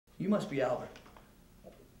You must be Albert.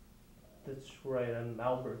 That's right, I'm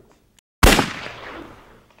Albert.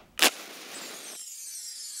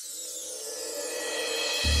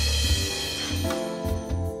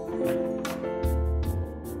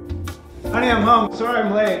 Honey, I'm home. Sorry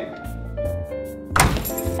I'm late.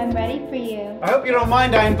 I'm ready for you. I hope you don't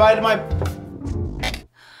mind. I invited my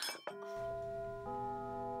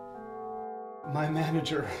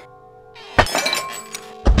manager.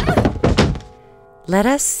 Let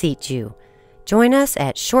us seat you. Join us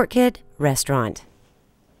at Shortkid Restaurant.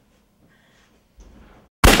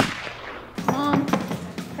 Mom,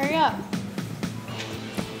 hurry up.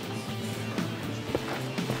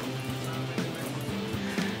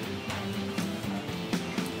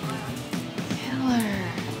 Killer.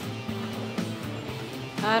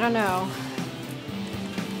 I don't know.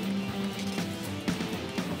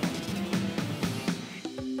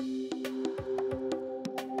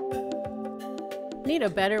 Need a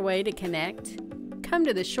better way to connect? Come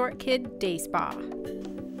to the Shortkid Day Spa.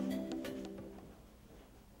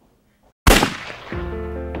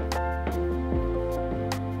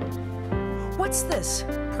 What's this?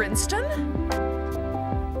 Princeton?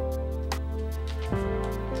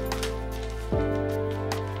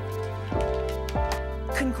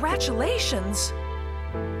 Congratulations!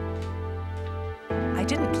 I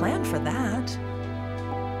didn't plan for that.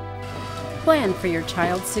 Plan for your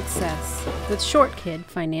child's success with Shortkid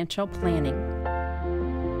Financial Planning.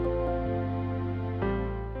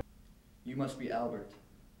 You must be Albert.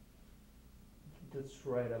 That's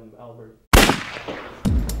right, I'm Albert.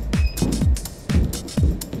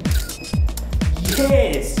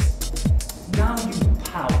 Yes! Now you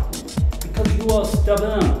pout, because you are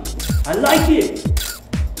stubborn. I like it!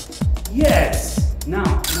 Yes! Now,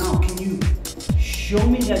 can you show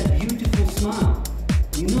me that beautiful smile?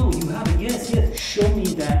 You know, you have it. Yes, show me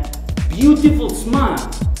that beautiful smile.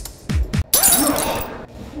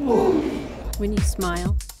 When you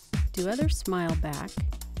smile, do others smile back?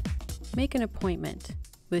 Make an appointment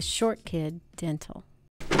with Shortkid Dental.